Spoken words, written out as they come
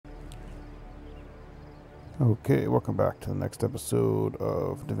Okay, welcome back to the next episode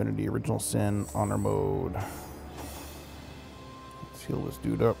of Divinity Original Sin Honor Mode. Let's heal this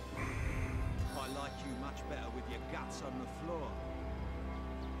dude up. I like you much better with your guts on the floor.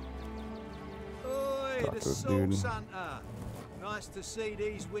 Oi, Talk the to this Soul dude. Hunter. Nice to see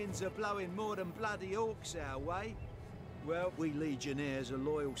these winds are blowing more than bloody orcs our way. Well, we Legionnaires are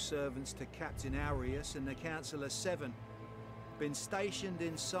loyal servants to Captain Arius and the Council of Seven. Been stationed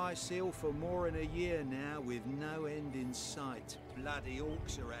in Sicil for more than a year now with no end in sight. Bloody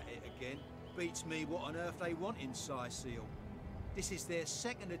orcs are at it again. Beats me what on earth they want in Sicil. This is their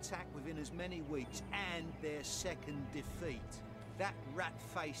second attack within as many weeks and their second defeat. That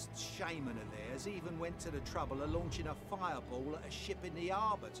rat-faced shaman of theirs even went to the trouble of launching a fireball at a ship in the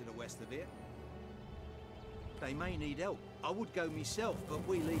harbour to the west of here. They may need help. I would go myself, but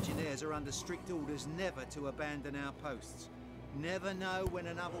we Legionnaires are under strict orders never to abandon our posts. Never know when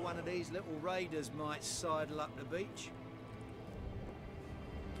another one of these little raiders might sidle up the beach.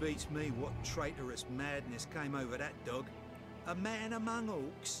 Beats me what traitorous madness came over that dog. A man among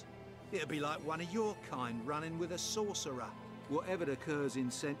orcs? It'd be like one of your kind running with a sorcerer. Whatever the cur's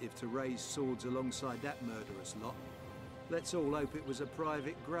incentive to raise swords alongside that murderous lot, let's all hope it was a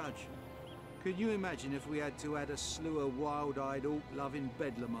private grudge. Could you imagine if we had to add a slew of wild-eyed orc-loving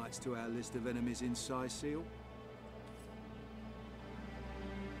bedlamites to our list of enemies in Sicil?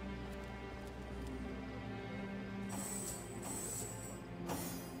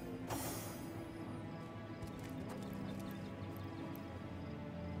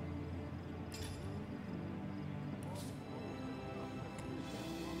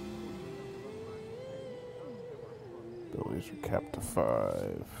 Abilities are capped to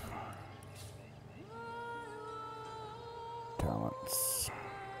 5. Talents.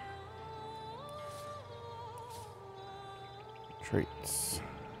 Traits.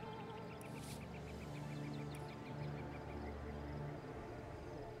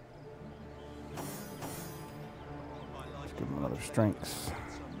 Let's give him another strength.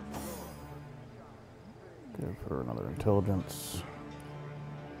 Give her another intelligence.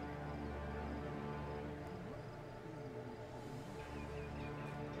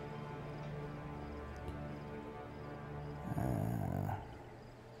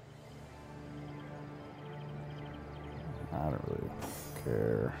 I don't really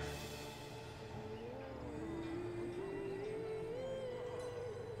care.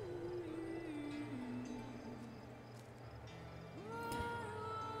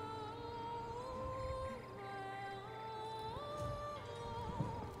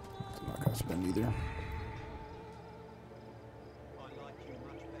 I'm not gonna spend either.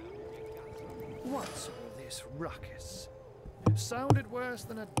 What's all this ruckus? Sounded worse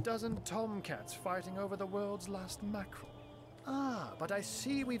than a dozen tomcats fighting over the world's last mackerel. Ah, but I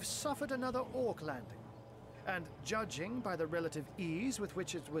see we've suffered another orc landing. And judging by the relative ease with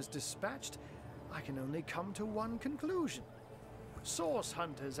which it was dispatched, I can only come to one conclusion. Source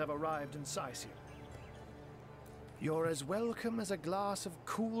hunters have arrived in Sicil. You're as welcome as a glass of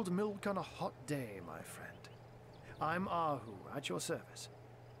cooled milk on a hot day, my friend. I'm Ahu, at your service.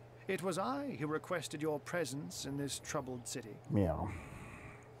 It was I who requested your presence in this troubled city. Meow.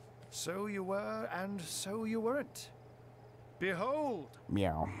 So you were, and so you weren't. Behold!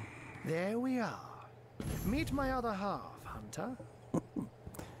 Meow. There we are. Meet my other half, Hunter.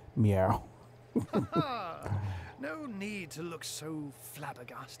 Meow. No need to look so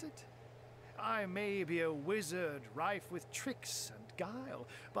flabbergasted. I may be a wizard rife with tricks and guile,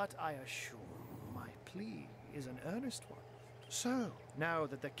 but I assure you my plea is an earnest one. So, now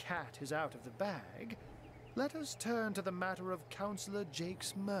that the cat is out of the bag, let us turn to the matter of Councillor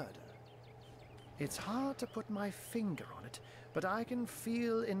Jake's murder. It's hard to put my finger on it, but I can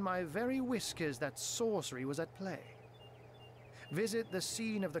feel in my very whiskers that sorcery was at play. Visit the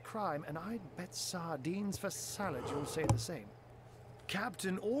scene of the crime, and I'd bet sardines for salad you'll say the same.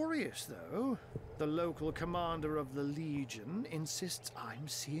 Captain Aureus, though, the local commander of the Legion, insists I'm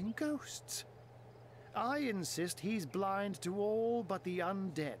seeing ghosts. I insist he's blind to all but the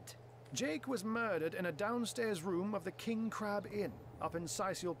undead. Jake was murdered in a downstairs room of the King Crab Inn, up in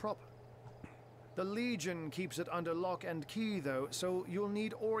Sicil proper. The Legion keeps it under lock and key, though, so you'll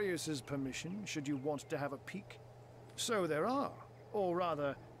need Aureus's permission should you want to have a peek. So there are, or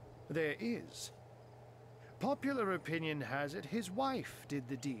rather, there is. Popular opinion has it his wife did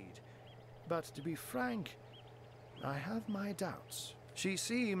the deed, but to be frank, I have my doubts. She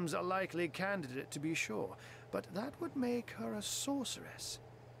seems a likely candidate, to be sure, but that would make her a sorceress.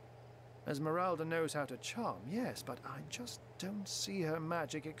 Esmeralda knows how to charm, yes, but I just don't see her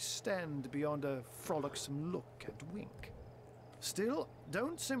magic extend beyond a frolicsome look and wink. Still,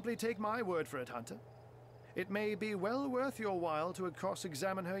 don't simply take my word for it, Hunter. It may be well worth your while to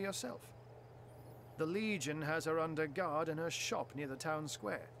cross-examine her yourself. The Legion has her under guard in her shop near the town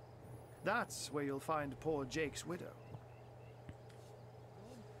square. That's where you'll find poor Jake's widow.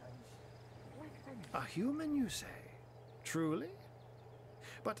 A human, you say? Truly?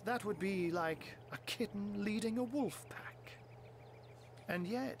 But that would be like a kitten leading a wolf pack. And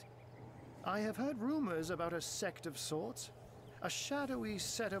yet, I have heard rumors about a sect of sorts. A shadowy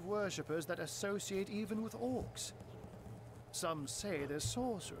set of worshippers that associate even with orcs. Some say they're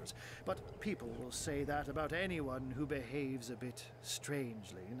sorcerers, but people will say that about anyone who behaves a bit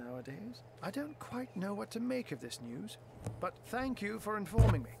strangely nowadays. I don't quite know what to make of this news, but thank you for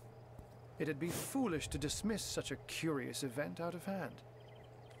informing me. It'd be foolish to dismiss such a curious event out of hand.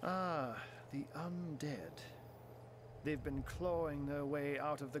 Ah, the undead. They've been clawing their way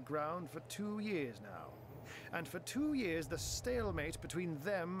out of the ground for 2 years now. And for 2 years, the stalemate between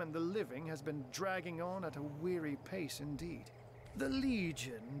them and the living has been dragging on at a weary pace indeed. The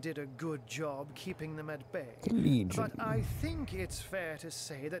Legion did a good job keeping them at bay. Legion. But I think it's fair to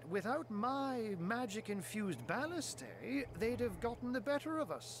say that without my magic-infused ballistae, they'd have gotten the better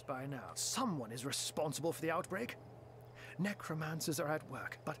of us by now. Someone is responsible for the outbreak. Necromancers are at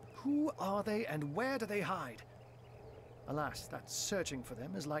work, but who are they and where do they hide? Alas, that searching for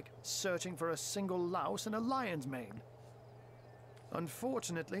them is like searching for a single louse in a lion's mane.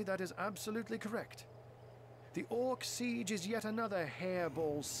 Unfortunately, that is absolutely correct. The Orc siege is yet another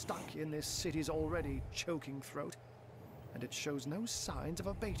hairball stuck in this city's already choking throat, and it shows no signs of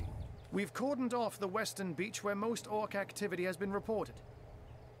abating. We've cordoned off the western beach where most Orc activity has been reported.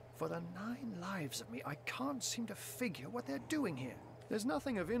 For the 9 lives of me, I can't seem to figure what they're doing here. There's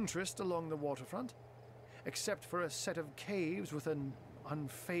nothing of interest along the waterfront, except for a set of caves with an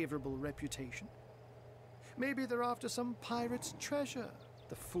unfavorable reputation. Maybe they're after some pirate's treasure,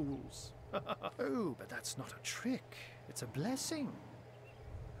 the fools. Oh, but that's not a trick. It's a blessing.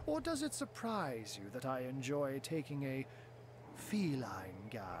 Or does it surprise you that I enjoy taking a feline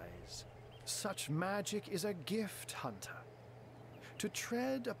guise? Such magic is a gift, Hunter. To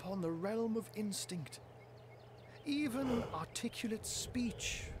tread upon the realm of instinct. Even articulate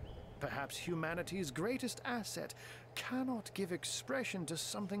speech, perhaps humanity's greatest asset, cannot give expression to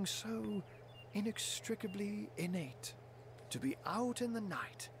something so inextricably innate. To be out in the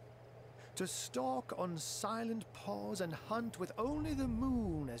night, to stalk on silent paws and hunt with only the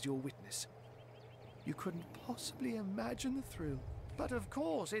moon as your witness. You couldn't possibly imagine the thrill. But of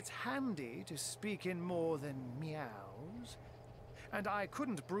course, it's handy to speak in more than meows. And I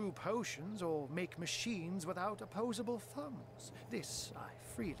couldn't brew potions or make machines without opposable thumbs. This I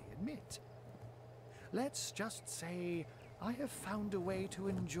freely admit. Let's just say I have found a way to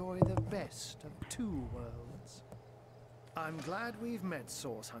enjoy the best of 2 worlds. I'm glad we've met,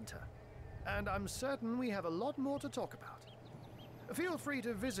 Source Hunter. And I'm certain we have a lot more to talk about. Feel free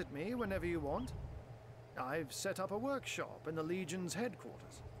to visit me whenever you want. I've set up a workshop in the Legion's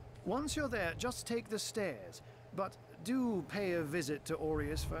headquarters. Once you're there, just take the stairs, but do pay a visit to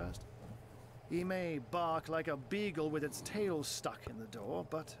Aureus first. He may bark like a beagle with its tail stuck in the door,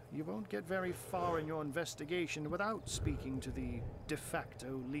 but you won't get very far in your investigation without speaking to the de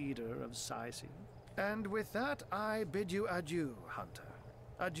facto leader of Psyche. And with that, I bid you adieu, Hunter.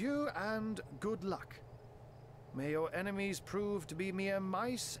 Adieu and good luck. May your enemies prove to be mere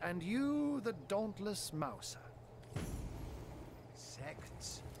mice, and you the dauntless mouser.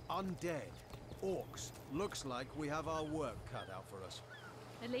 Sects, undead, orcs. Looks like we have our work cut out for us.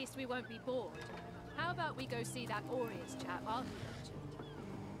 At least we won't be bored. How about we go see that Aureus chap Arthur mentioned?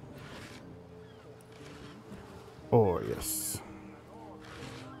 Aureus.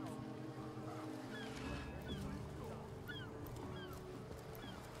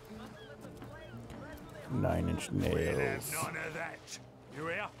 Nine-inch nails. We'll have none of that. You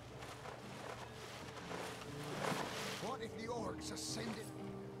hear? What if the orcs ascended?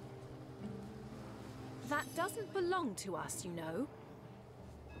 That doesn't belong to us, you know.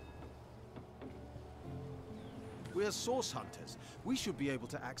 We're source hunters. We should be able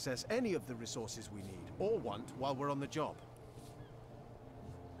to access any of the resources we need or want while we're on the job.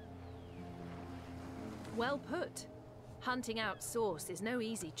 Well put. Hunting out source is no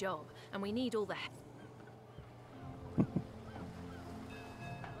easy job, and we need all the help.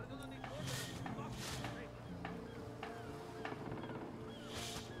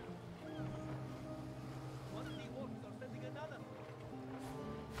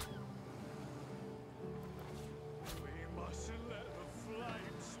 We mustn't let the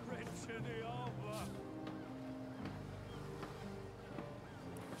flame spread to the arbor.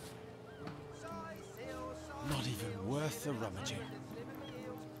 Not even worth the rummaging.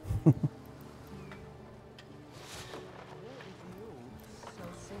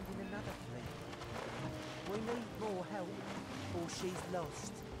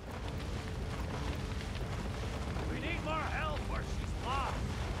 lost. We need more help where she's lost.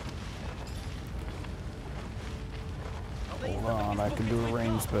 Hold on, I can do a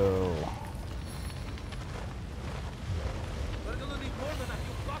rain spell. We're gonna need more than a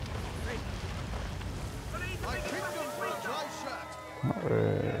few buckets. My kingdom for a dry shirt.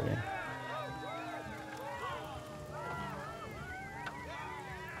 Hooray.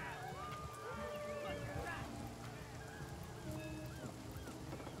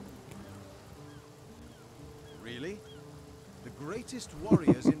 Really? The greatest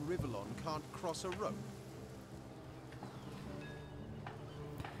warriors in Rivellon can't cross a rope?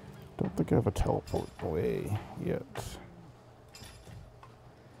 Don't think I have a teleport away yet.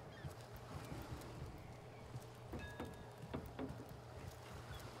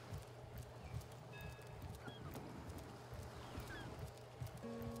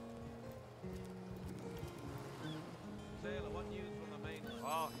 Sailor, what news from the main?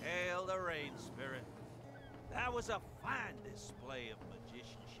 Oh, hail the rain spirit. That was a fine display of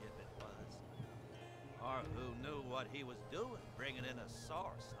magicianship it was. Or who knew what he was doing, bringing in a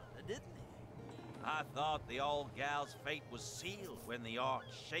source hunter, didn't he? I thought the old gal's fate was sealed when the orc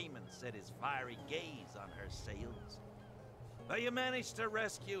shaman set his fiery gaze on her sails. But you managed to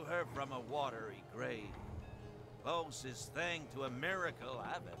rescue her from a watery grave. Closest thing to a miracle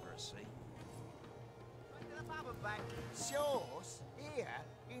I've ever seen. Shores? Here?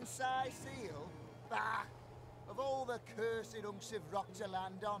 Inside Seal? Bah! Of all the cursed hunks of rock to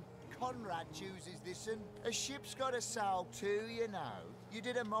land on, Conrad chooses this one. A ship's got a sail too, you know. You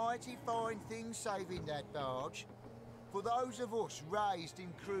did a mighty fine thing saving that barge. For those of us raised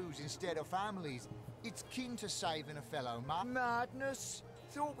in crews instead of families, it's kin to saving a fellow man. Madness!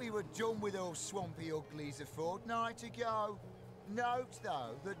 Thought we were done with those swampy uglies a fortnight ago. Note,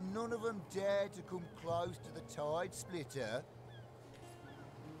 though, that none of them dared to come close to the tide splitter.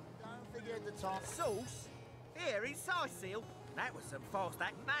 Don't forget the time. Sauce? Here in Seal. That was some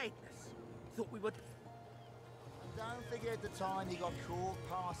fast-act madness. Thought we would... And don't forget the time he got caught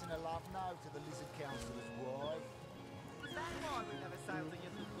passing a love note to the Lizard Councillor's wife. Is that why we never sailed to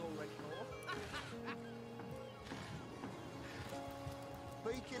Yusuf anymore?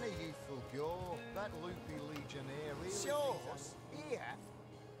 Speaking of youthful gore, that loopy legionnaire really... Shores? Here?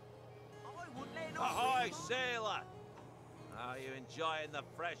 I wouldn't let no... Ahoy, sailor! Are you enjoying the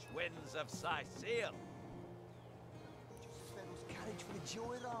fresh winds of Seal? Fennel's carriage for the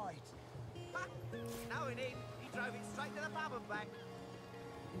joyride. Ha! No, he didn't. He drove it straight to the pub and back.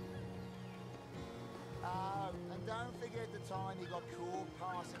 Oh, and don't forget the time he got caught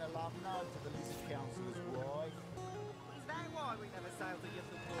passing a love note to the Lizard Councillor's wife. Is that why we never sailed to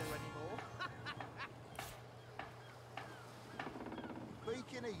Yusuf anymore?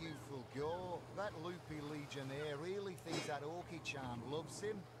 Speaking of youthful gore, that loopy legionnaire really thinks that orky charm loves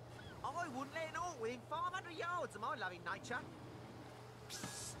him. I wouldn't let an orc within 500 yards of my loving nature.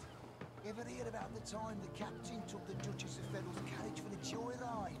 Psst! Ever hear about the time the captain took the Duchess of Fennel's carriage for the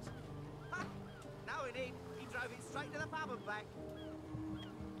joyride? Ha! No, he didn't. He drove it straight to the pub and back.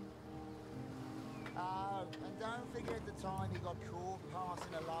 Oh, and don't forget the time he got caught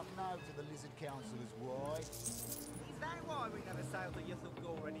passing a love note to the Lizard Councillor's wife. Is that why we never sailed to Yusuf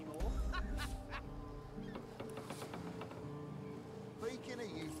anymore? Speaking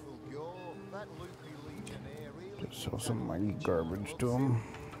of youthful gore, that loopy legionnaire really... Sell some of my garbage to him.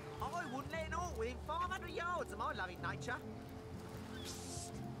 I wouldn't let an orc within 500 yards of my loving nature.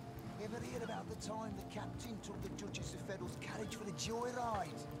 Psst! Ever hear about the time the captain took the Duchess of Fennel's carriage for the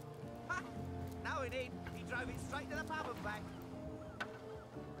joyride? Ha! No, he didn't. He drove it straight to the pub and back.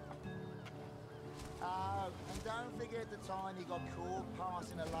 Oh, and don't forget the time he got caught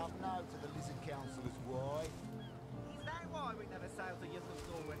passing a love note to the Lizard Councillor's wife. Is that why we never sailed to Yusuf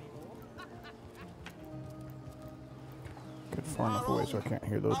anymore? Get far enough away so I can't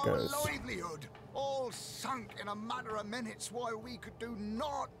hear those Our guys. livelihood all sunk in a matter of minutes while we could do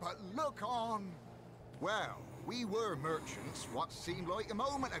naught but look on. Well, we were merchants what seemed like a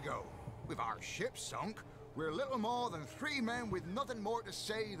moment ago. With our ship sunk, we're little more than 3 men with nothing more to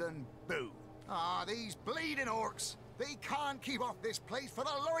say than boo. Ah, these bleeding orcs! They can't keep off this place for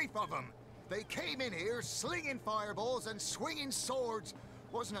the life of them! They came in here slinging fireballs and swinging swords.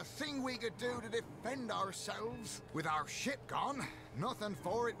 Wasn't a thing we could do to defend ourselves. With our ship gone, nothing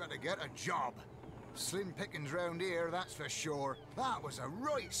for it but to get a job. Slim pickings round here, that's for sure. That was a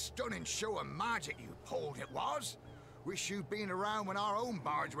right stunning show of magic you pulled, it was. Wish you'd been around when our own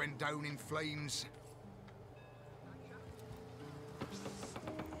barge went down in flames.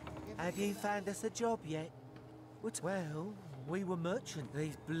 Have you found us a job yet? Well, we were merchant,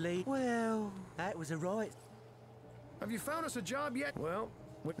 these bleed... Well, that was a right... Have you found us a job yet? Well,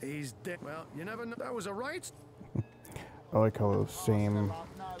 he's dead. Well, you never know. That was a right. I like how the same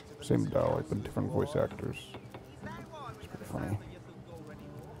dialogue but different voice actors. It's pretty funny.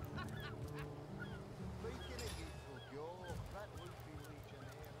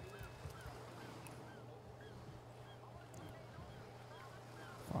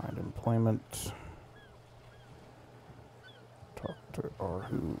 Find employment. Talk to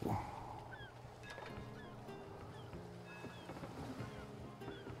Arhu.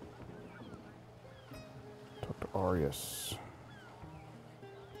 Talk to Arius.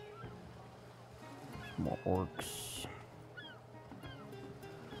 Some more orcs.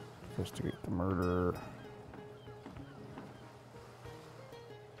 Investigate the murder.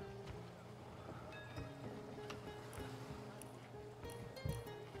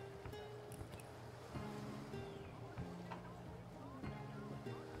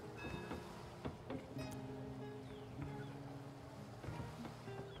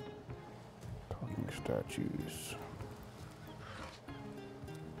 Statues.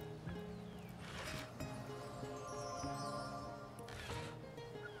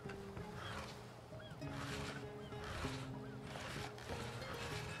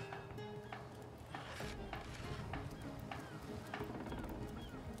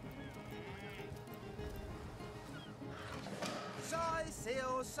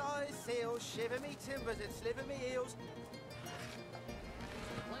 Size seal, shiver me timbers and sliver me heels.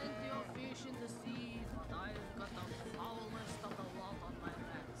 Plenty of fish in the sea, but I've got the foulest of the lot on my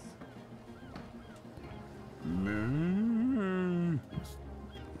hands.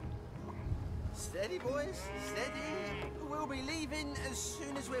 Steady, boys, steady. We'll be leaving as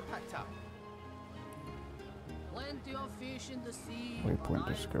soon as we're packed up. Plenty of fish in the sea, Waypoint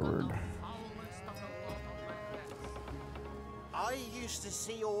discovered. foulest of the lot on my hands. I used to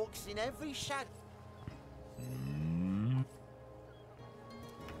see orcs in every shadow. Plenty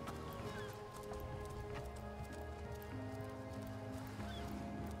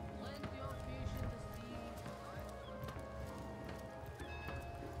of fish in the sea.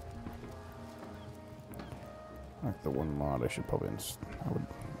 Like the one mod I should probably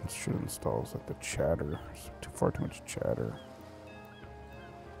should install is like the chatter. It's far too much chatter.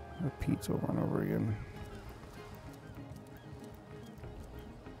 It repeats over and over again.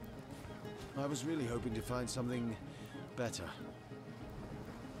 I was really hoping to find something better.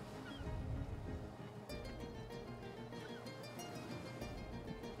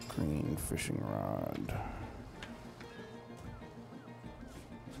 Green fishing rod.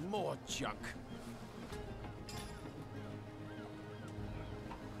 More junk.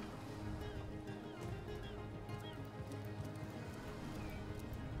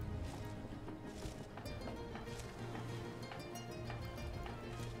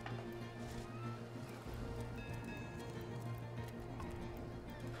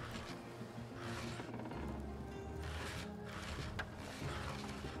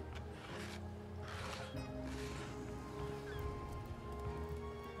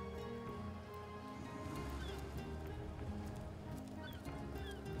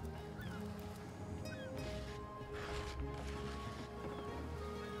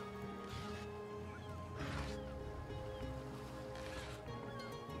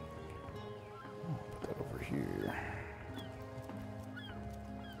 Put that over here.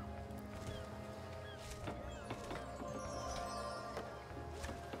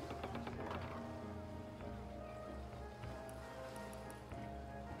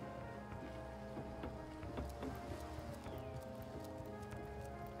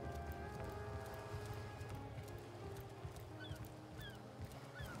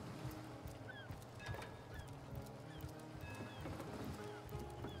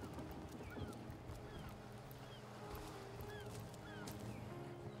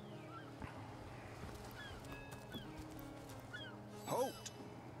 Halt!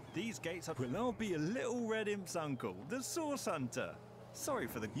 These gates will now be a little red imp's uncle, the Source Hunter. Sorry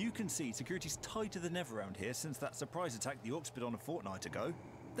for the... You can see security's tighter than ever around here since that surprise attack the Orcs did on a fortnight ago.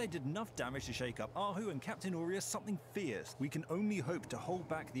 They did enough damage to shake up Arhu and Captain Aureus something fierce. We can only hope to hold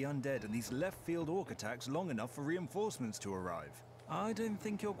back the undead and these left-field Orc attacks long enough for reinforcements to arrive. I don't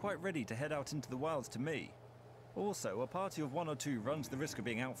think you're quite ready to head out into the wilds to me. Also, a party of 1 or 2 runs the risk of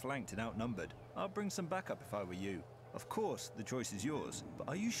being outflanked and outnumbered. I'd bring some backup if I were you. Of course, the choice is yours, but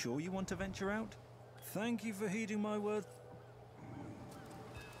are you sure you want to venture out? Thank you for heeding my words.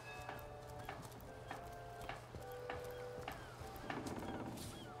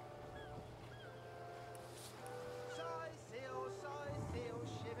 Size seal,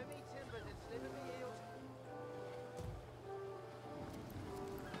 shiver me timbers and sliver me heels.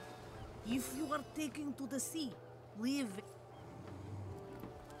 If you are taking to the sea, live.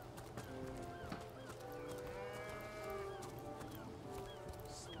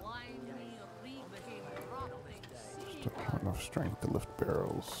 Slimy, reeking, rotting sea. Still not enough strength to lift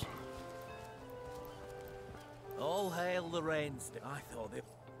barrels. All hail the rains. I thought it.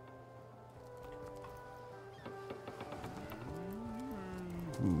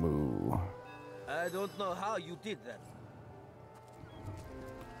 Moo. I don't know how you did that.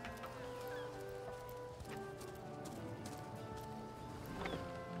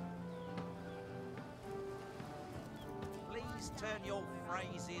 Please turn your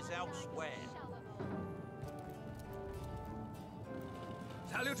phrases elsewhere.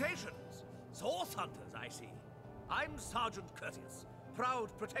 Salutations! Source hunters, I see. I'm Sergeant Curtius, proud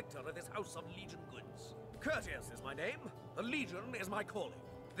protector of this house of Legion goods. Curtius is my name, the Legion is my calling.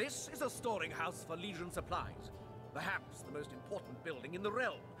 This is a storing house for Legion supplies. Perhaps the most important building in the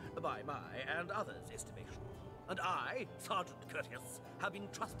realm, by my and others' estimation. And I, Sergeant Curtius, have been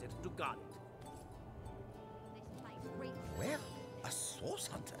trusted to guard it. Well, a source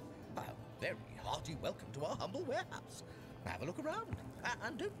hunter. A very hearty welcome to our humble warehouse. Have a look around.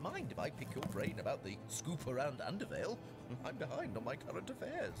 And don't mind if I pick your brain about the scoop around Undervale. I'm behind on my current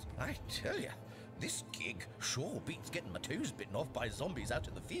affairs. I tell you, this gig sure beats getting my toes bitten off by zombies out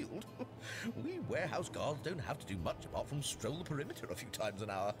in the field. We warehouse guards don't have to do much apart from stroll the perimeter a few times an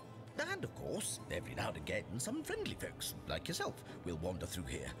hour. And of course, every now and again, some friendly folks, like yourself, will wander through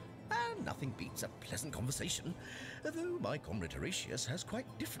here. And nothing beats a pleasant conversation, though my comrade Horatius has quite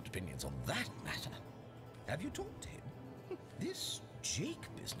different opinions on that matter. Have you talked to him? This Jake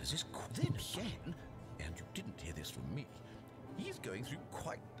business is then again, and you didn't hear this from me, he's going through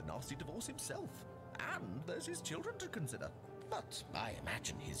quite the nasty divorce himself. And there's his children to consider. But I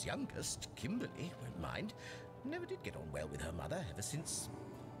imagine his youngest, Kimberly, won't mind. Never did get on well with her mother ever since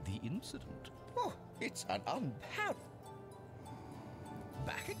the incident. Oh, it's an unparalleled.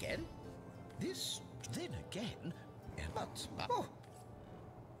 Back again? This, then again? But, oh.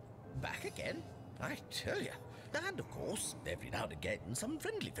 Back again? I tell you. And of course, every now and again, some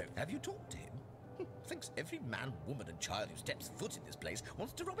friendly folk. Have you talked to him? Thinks every man, woman, and child who steps foot in this place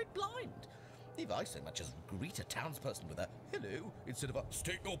wants to rob it blind. If I so much as greet a townsperson with a hello instead of a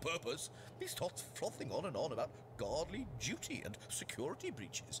state your purpose, he starts frothing on and on about guardly duty and security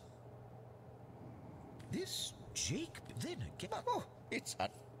breaches. This Jake, then again. Oh, it's a.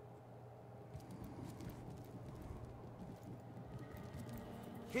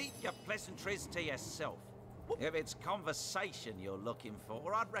 Keep your pleasantries to yourself. If it's conversation you're looking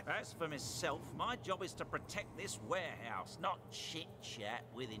for, I'd reckon. As for myself, my job is to protect this warehouse, not chit-chat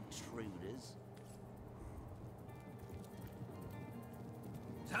with intruders.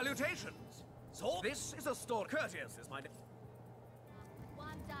 Salutations! So this is a store. Curtius is my name.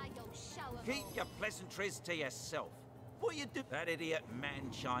 One day you'll show 'em Keep all. your pleasantries to yourself. What you do? That idiot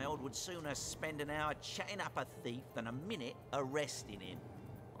man-child would sooner spend an hour chatting up a thief than a minute arresting him.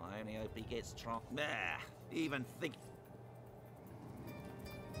 I only hope he gets nah, even think.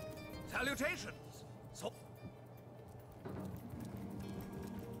 Salutations! So.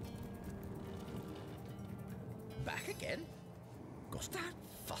 Back again? Gosh, that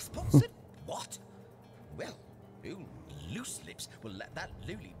fusspots it? What? Well, old loose lips will let that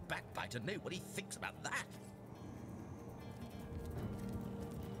lowly backbiter know what he thinks about that.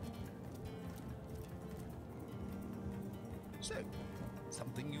 So,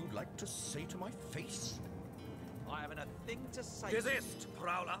 something you'd like to say to my face? I haven't a thing to say. Desist,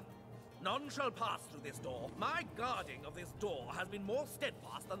 prowler! None shall pass through this door. My guarding of this door has been more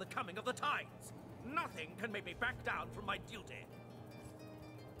steadfast than the coming of the tides. Nothing can make me back down from my duty.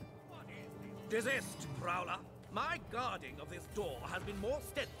 Desist, prowler! My guarding of this door has been more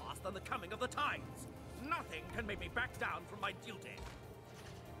steadfast than the coming of the tides. Nothing can make me back down from my duty.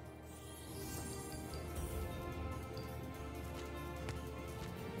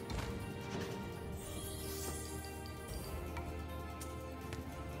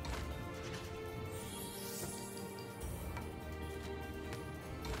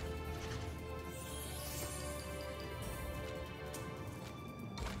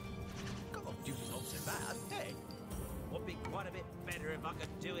 Quite a bit better if I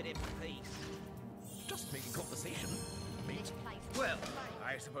could do it in peace. Just making conversation. Mate. Well,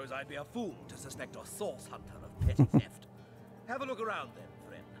 I suppose I'd be a fool to suspect a source hunter of petty theft. Have a look around then,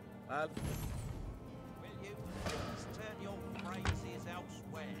 friend. Will you please turn your phrases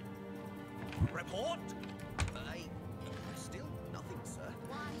elsewhere? Report? Still nothing, sir.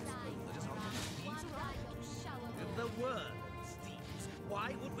 One day you'll show 'em If all. there were thieves,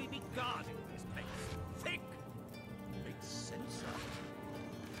 why would we be guarding this place? Think! Makes sense, sir.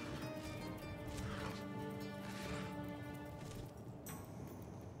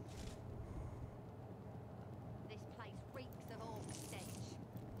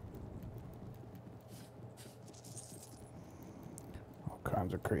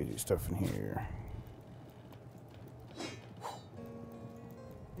 kinds of crazy stuff in here.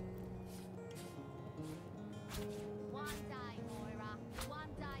 One day, Moira. One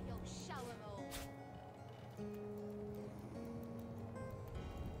day you'll show 'em all.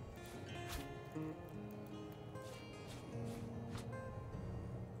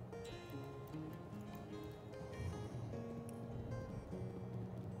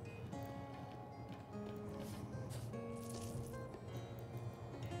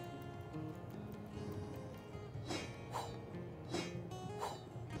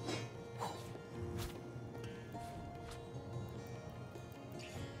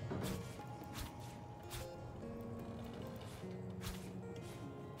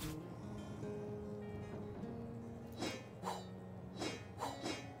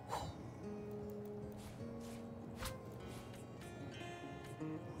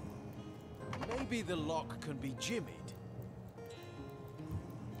 Maybe the lock can be jimmied.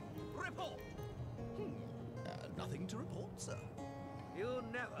 Report! Nothing to report, sir. You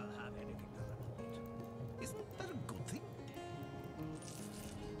never have anything to report. Isn't that a good thing?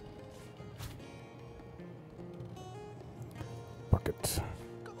 Bucket.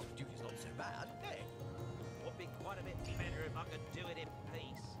 God, duty's not so bad, eh? Would be quite a bit better if I could do it in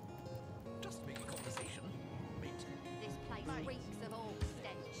peace. Just making conversation, mate. This place Mate. reeks of orc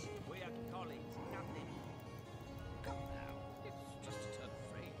stench. We are colleagues, nothing. Come now, it's just a turn of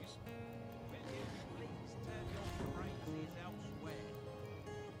phrase. Will you please turn your phrases elsewhere?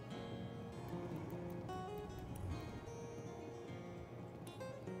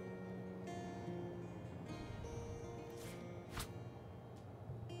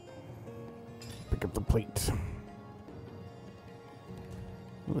 Pick up the plate.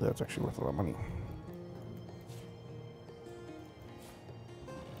 Ooh, that's actually worth a lot of money.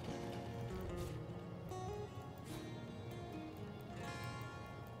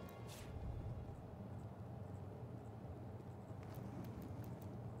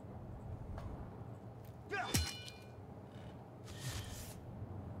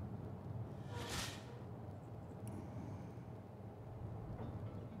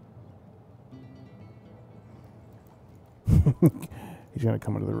 He's gonna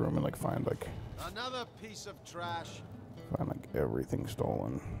come into the room and like find Another piece of trash. everything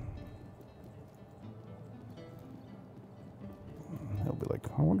stolen. He'll be like,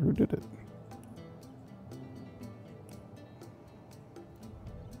 I wonder who did it.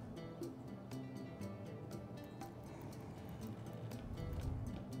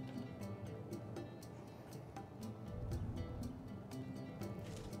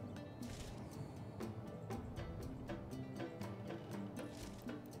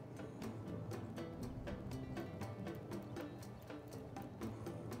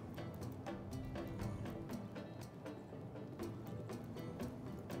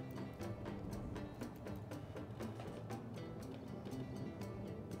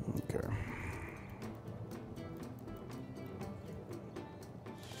 Okay.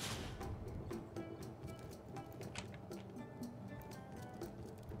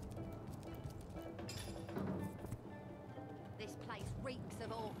 This place reeks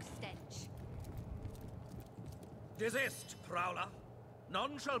of orc stench. Desist, prowler.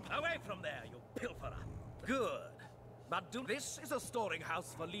 None shall plow away from there, you pilferer. Good. But this is a storing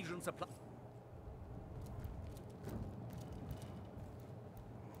house for Legion supply.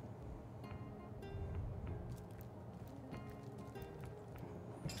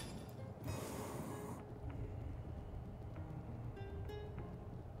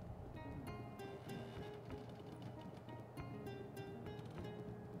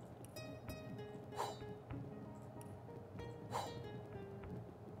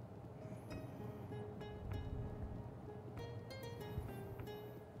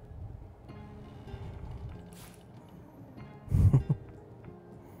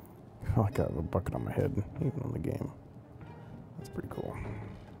 I like I have a bucket on my head, even on the game. That's pretty cool.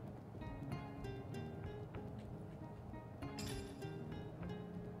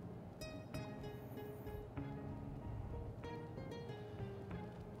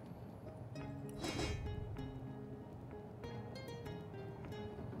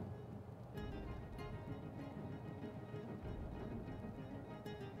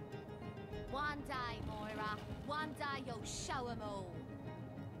 One day, Moira. One day you'll show 'em all.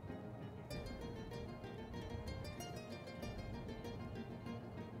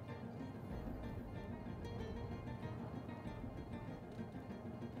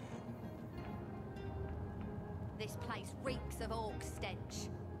 This place reeks of orc stench.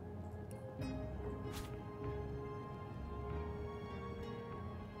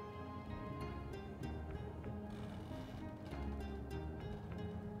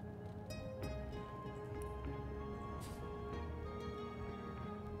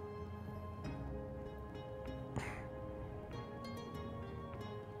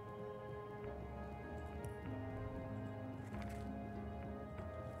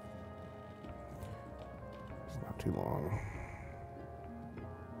 too long.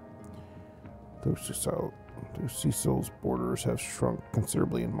 Though Cecil's borders have shrunk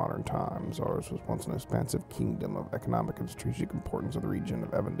considerably in modern times, ours was once an expansive kingdom of economic and strategic importance of the region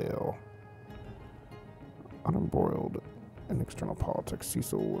of Avondale. Unembroiled in external politics,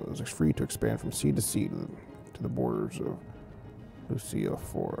 Cecil was free to expand from sea to sea to the borders of Lucia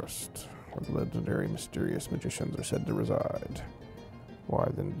Forest, where the legendary mysterious magicians are said to reside. Why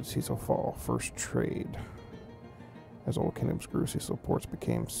then did Cecil fall? First, trade. As old kingdoms grew, Cecil ports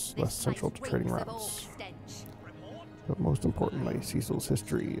became less central to trading routes. But most importantly, Cecil's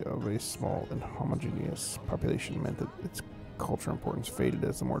history of a small and homogeneous population meant that its cultural importance faded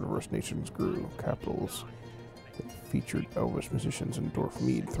as the more diverse nations grew. Capitals that featured elvish musicians and dwarf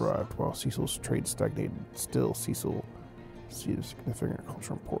mead thrived, while Cecil's trade stagnated. Still, Cecil sees significant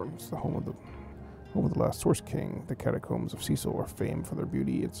cultural importance. The home of the last Source King, the catacombs of Cecil are famed for their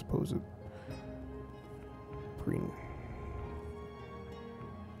beauty and supposed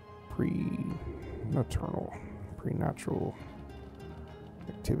preternatural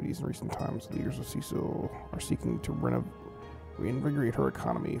activities. In recent times, leaders of Cecil are seeking to reinvigorate her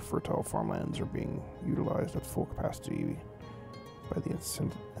economy. Fertile farmlands are being utilized at full capacity by the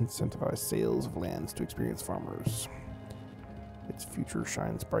incentivized sales of lands to experienced farmers. Its future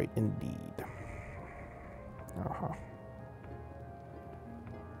shines bright indeed.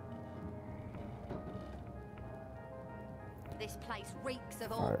 This place reeks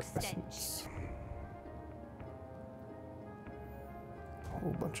of orc stench. A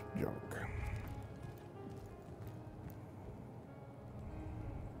whole bunch of junk.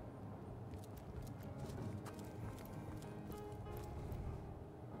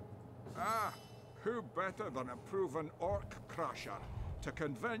 Who better than a proven orc crusher to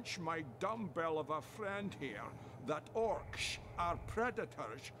convince my dumbbell of a friend here that orcs are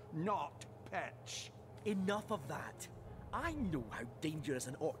predators, not pets? Enough of that. I know how dangerous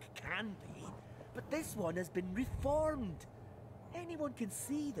an orc can be, but this one has been reformed. Anyone can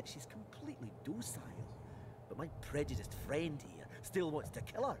see that she's completely docile. But my prejudiced friend here still wants to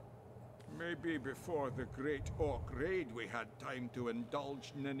kill her. Maybe before the Great Orc Raid we had time to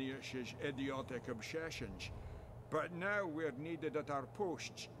indulge Ninius's idiotic obsessions. But now we're needed at our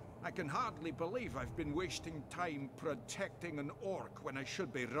posts. I can hardly believe I've been wasting time protecting an orc when I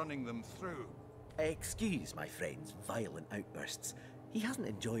should be running them through. Excuse my friend's violent outbursts. He hasn't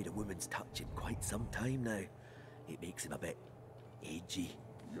enjoyed a woman's touch in quite some time now. It makes him a bit edgy.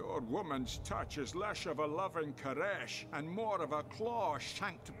 Your woman's touch is less of a loving caress and more of a claw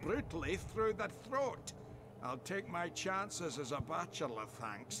shanked brutally through the throat. I'll take my chances as a bachelor,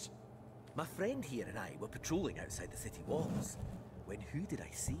 thanks. My friend here and I were patrolling outside the city walls, when who did I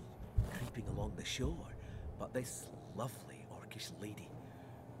see creeping along the shore but this lovely orcish lady.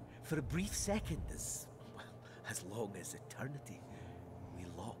 For a brief second, as long as eternity, we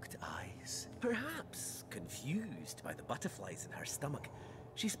locked eyes. Perhaps confused by the butterflies in her stomach,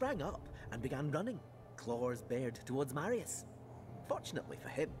 she sprang up and began running, claws bared towards Marius. Fortunately for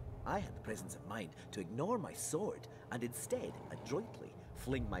him, I had the presence of mind to ignore my sword and instead adroitly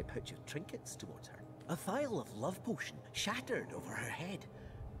fling my pouch of trinkets towards her. A vial of love potion shattered over her head,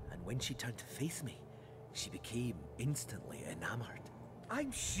 and when she turned to face me, she became instantly enamored.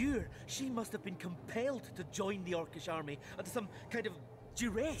 I'm sure she must have been compelled to join the Orcish army under some kind of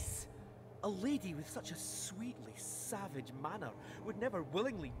duress. A lady with such a sweetly savage manner would never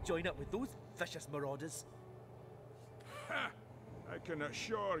willingly join up with those vicious marauders. Ha! I can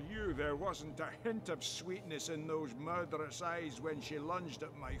assure you there wasn't a hint of sweetness in those murderous eyes when she lunged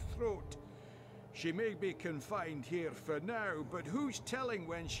at my throat. She may be confined here for now, but who's telling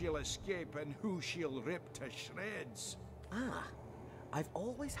when she'll escape and who she'll rip to shreds? I've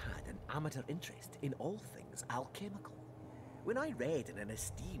always had an amateur interest in all things alchemical. When I read in an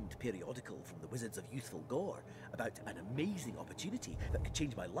esteemed periodical from the Wizards of Youthful Gore about an amazing opportunity that could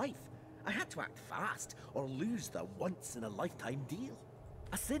change my life, I had to act fast or lose the once-in-a-lifetime deal.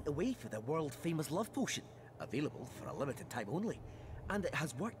 I sent away for the world-famous love potion, available for a limited time only, and it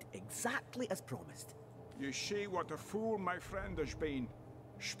has worked exactly as promised. You see what a fool my friend has been,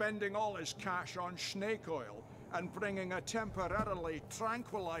 spending all his cash on snake oil and bringing a temporarily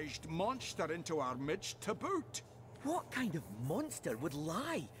tranquilized monster into our midst to boot. What kind of monster would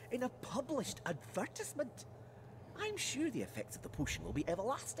lie in a published advertisement? I'm sure the effects of the potion will be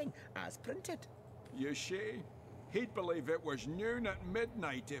everlasting, as printed. You see, he'd believe it was noon at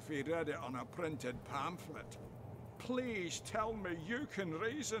midnight if he read it on a printed pamphlet. Please tell me you can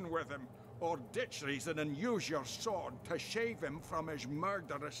reason with him, or ditch reason and use your sword to shave him from his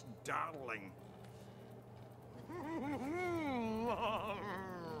murderous darling.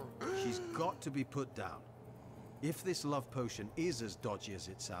 She's got to be put down. If this love potion is as dodgy as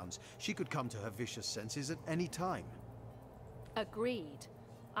it sounds, she could come to her vicious senses at any time. Agreed.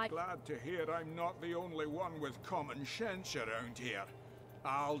 Glad to hear I'm not the only one with common sense around here.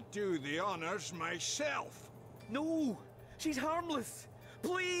 I'll do the honors myself. No! She's harmless!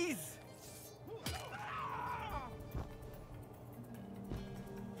 Please!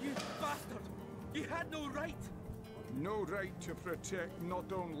 You bastard! You had no right! No right to protect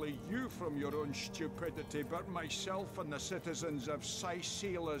not only you from your own stupidity, but myself and the citizens of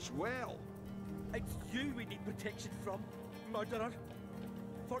Sicil as well. It's you we need protection from, murderer.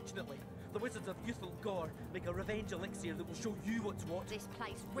 Fortunately, the Wizards of Youthful Gore make a revenge elixir that will show you what's what. This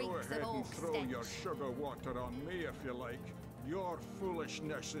place Go reeks ahead of all and throw stench. your sugar water on me if you like. Your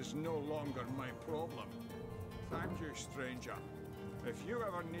foolishness is no longer my problem. Thank you, stranger. If you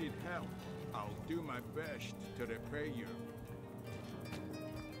ever need help, I'll do my best to repay you.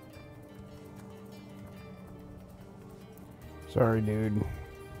 Sorry, dude.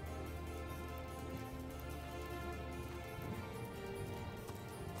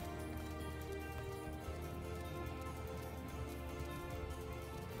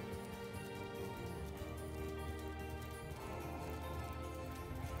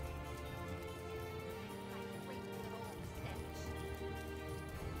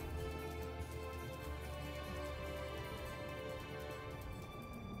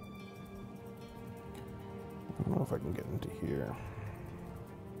 I don't know if I can get into here.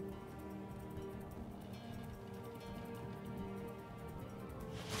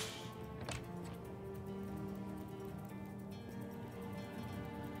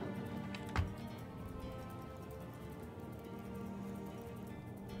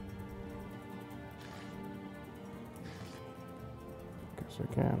 Guess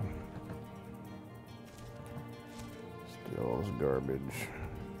I can. Steal all this garbage.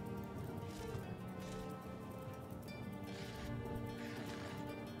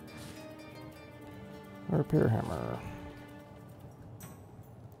 Repair hammer.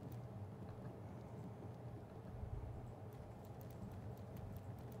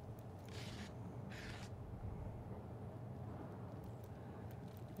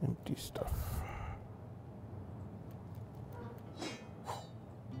 Empty stuff.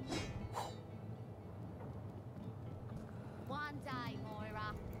 One day,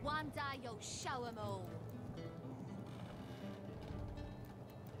 Moira. One day you'll show 'em all.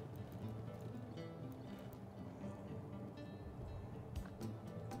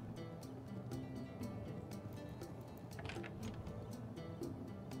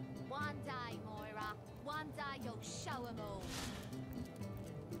 One day, Moira. One day you'll show 'em all.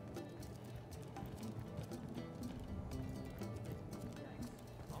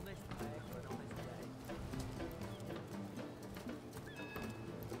 Honest bag for an honest day.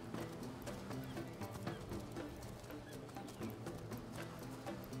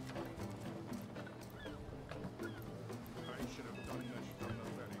 I should have done this from the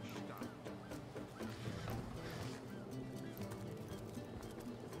very start.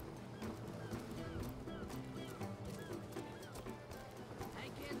 I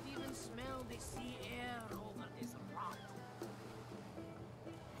can't even smell the sea air over this rock.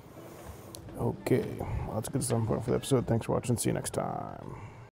 Okay, well, that's a good starting point for the episode. Thanks for watching. See you next time.